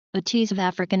A Tease of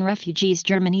African Refugees,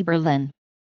 Germany, Berlin.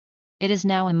 It is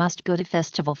now a must-go-to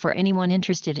festival for anyone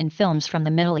interested in films from the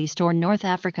Middle East or North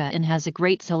Africa and has a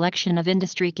great selection of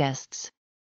industry guests.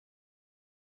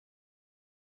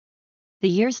 The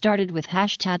year started with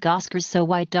hashtag Oscars So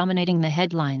White dominating the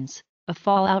headlines, a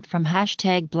fallout from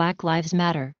hashtag Black Lives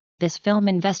Matter. This film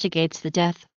investigates the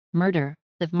death, murder,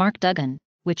 of Mark Duggan,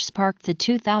 which sparked the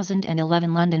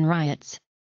 2011 London riots.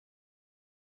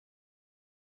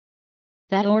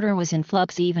 That order was in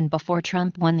flux even before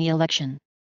Trump won the election.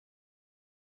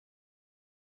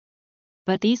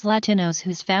 But these Latinos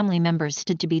whose family members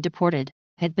stood to be deported,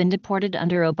 had been deported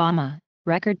under Obama,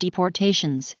 record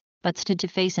deportations, but stood to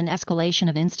face an escalation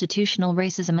of institutional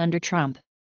racism under Trump.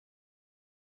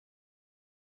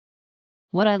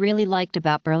 What I really liked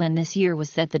about Berlin this year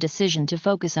was that the decision to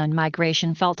focus on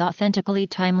migration felt authentically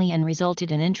timely and resulted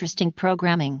in interesting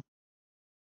programming.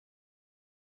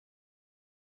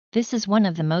 This is one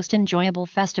of the most enjoyable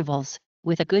festivals,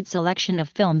 with a good selection of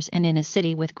films and in a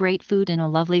city with great food and a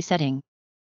lovely setting.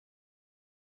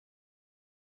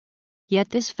 Yet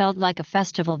this felt like a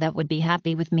festival that would be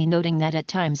happy with me, noting that at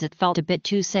times it felt a bit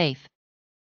too safe.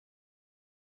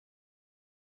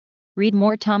 Read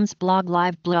more Tom's blog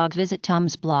live blog. Visit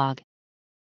Tom's blog.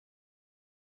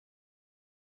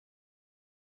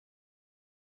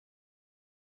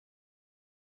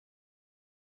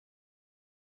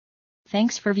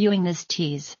 Thanks for viewing this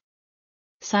tease.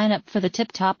 Sign up for the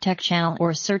Tip Top Tech channel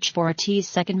or search for a Tease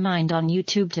Second Mind on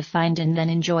YouTube to find and then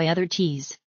enjoy other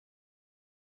teas.